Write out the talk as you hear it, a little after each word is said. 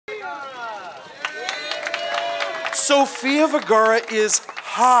Sofia Vergara is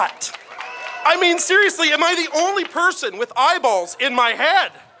hot. I mean, seriously, am I the only person with eyeballs in my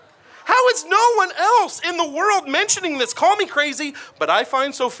head? How is no one else in the world mentioning this? Call me crazy, but I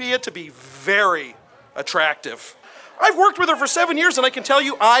find Sofia to be very attractive. I've worked with her for 7 years, and I can tell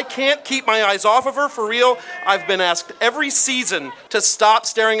you I can't keep my eyes off of her, for real. I've been asked every season to stop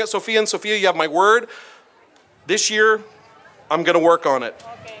staring at Sofia, and Sofia, you have my word. This year, I'm gonna work on it.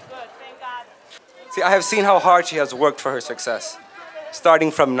 Okay, good, thank God. See, I have seen how hard she has worked for her success,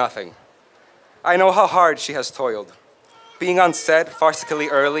 starting from nothing. I know how hard she has toiled. Being on set farcically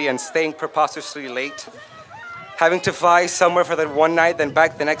early and staying preposterously late, having to fly somewhere for that one night, then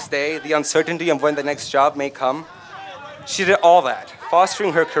back the next day, the uncertainty of when the next job may come. She did all that,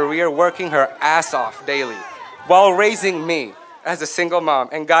 fostering her career, working her ass off daily, while raising me as a single mom,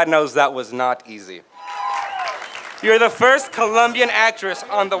 and God knows that was not easy. You're the first Colombian actress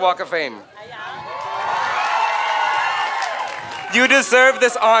on the Walk of Fame. You deserve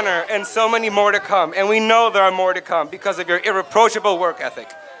this honor and so many more to come, and we know there are more to come because of your irreproachable work ethic.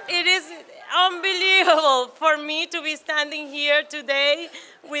 It is unbelievable for me to be standing here today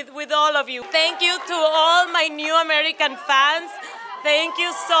with all of you. Thank you to all my new American fans. Thank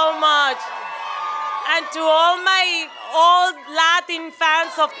you so much. And to all my old Latin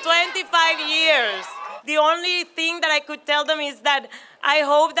fans of 25 years. The only thing that I could tell them is that I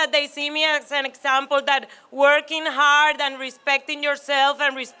hope that they see me as an example that working hard and respecting yourself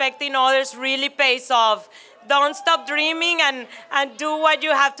and respecting others really pays off. Don't stop dreaming and do what you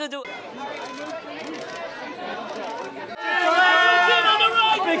have to do.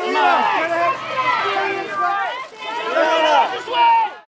 Big